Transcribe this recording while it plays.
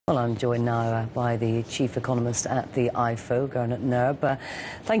Well, I'm joined now by the chief economist at the IFO, Gernot Nerb.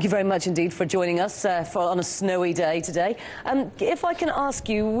 Thank you very much indeed for joining us on a snowy day today. If I can ask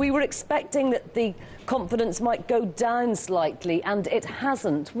you, we were expecting that the confidence might go down slightly, and it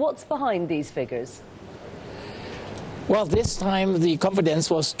hasn't. What's behind these figures? Well, this time the confidence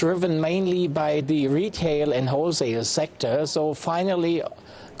was driven mainly by the retail and wholesale sector. So finally,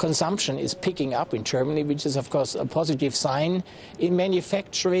 consumption is picking up in Germany, which is, of course, a positive sign. In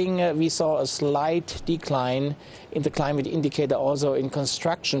manufacturing, we saw a slight decline in the climate indicator, also in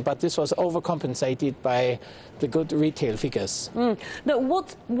construction, but this was overcompensated by the good retail figures. Now,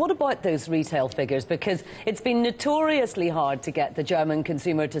 what about those retail figures? Because it's been notoriously hard to get the German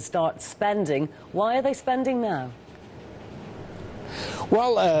consumer to start spending. Why are they spending now?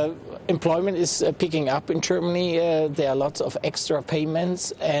 Well, employment is picking up in Germany. There are lots of extra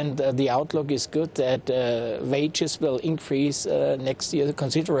payments, and the outlook is good that wages will increase next year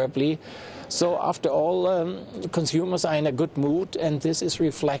considerably. So after all, consumers are in a good mood, and this is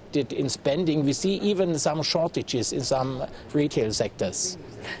reflected in spending. We see even some shortages in some retail sectors.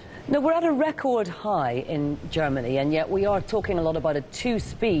 Now, we're at a record high in Germany, and yet we are talking a lot about a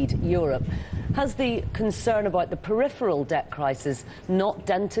two-speed Europe. Has the concern about the peripheral debt crisis not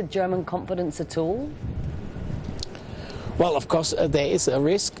dented German confidence at all? Well, of course, there is a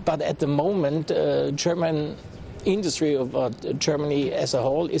risk, but at the moment, German industry, or Germany as a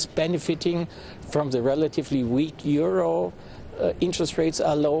whole, is benefiting from the relatively weak euro. Interest rates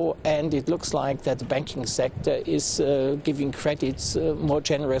are low, and it looks like that the banking sector is giving credits more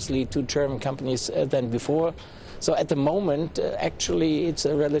generously to German companies than before. So at the moment, actually, it's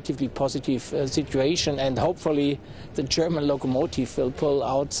a relatively positive situation, and hopefully the German locomotive will pull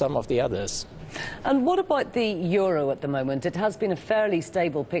out some of the others. And what about the euro at the moment? It has been a fairly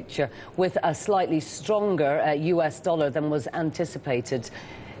stable picture with a slightly stronger US dollar than was anticipated.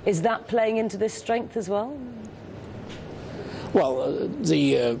 Is that playing into this strength as well? Well,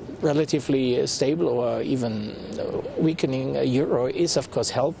 the relatively stable or even weakening euro is, of course,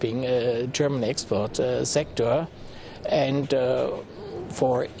 helping German export sector. And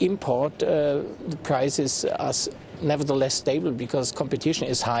for import, the prices are nevertheless stable because competition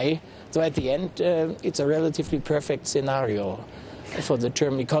is high. So at the end, it's a relatively perfect scenario for the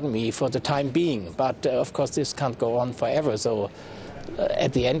German economy for the time being. But, of course, this can't go on forever. So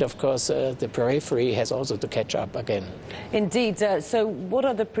at the end, of course, the periphery has also to catch up again. Indeed. So what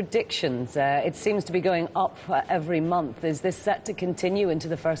are the predictions? It seems to be going up every month. Is this set to continue into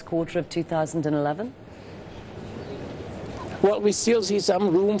the first quarter of 2011? Well, we still see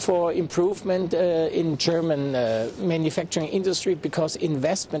some room for improvement in German manufacturing industry because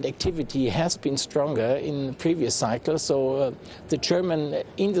investment activity has been stronger in previous cycles. So the German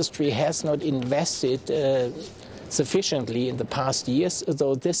industry has not invested sufficiently in the past years,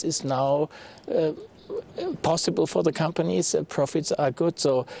 though this is now possible for the companies. Profits are good,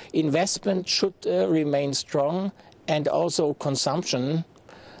 so investment should remain strong, and also consumption,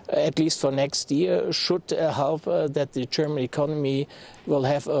 at least for next year, should help that the German economy will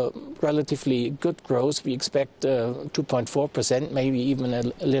have a relatively good growth. We expect 2.4%, maybe even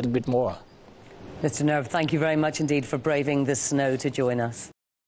a little bit more. Mr. Nerb, thank you very much indeed for braving the snow to join us.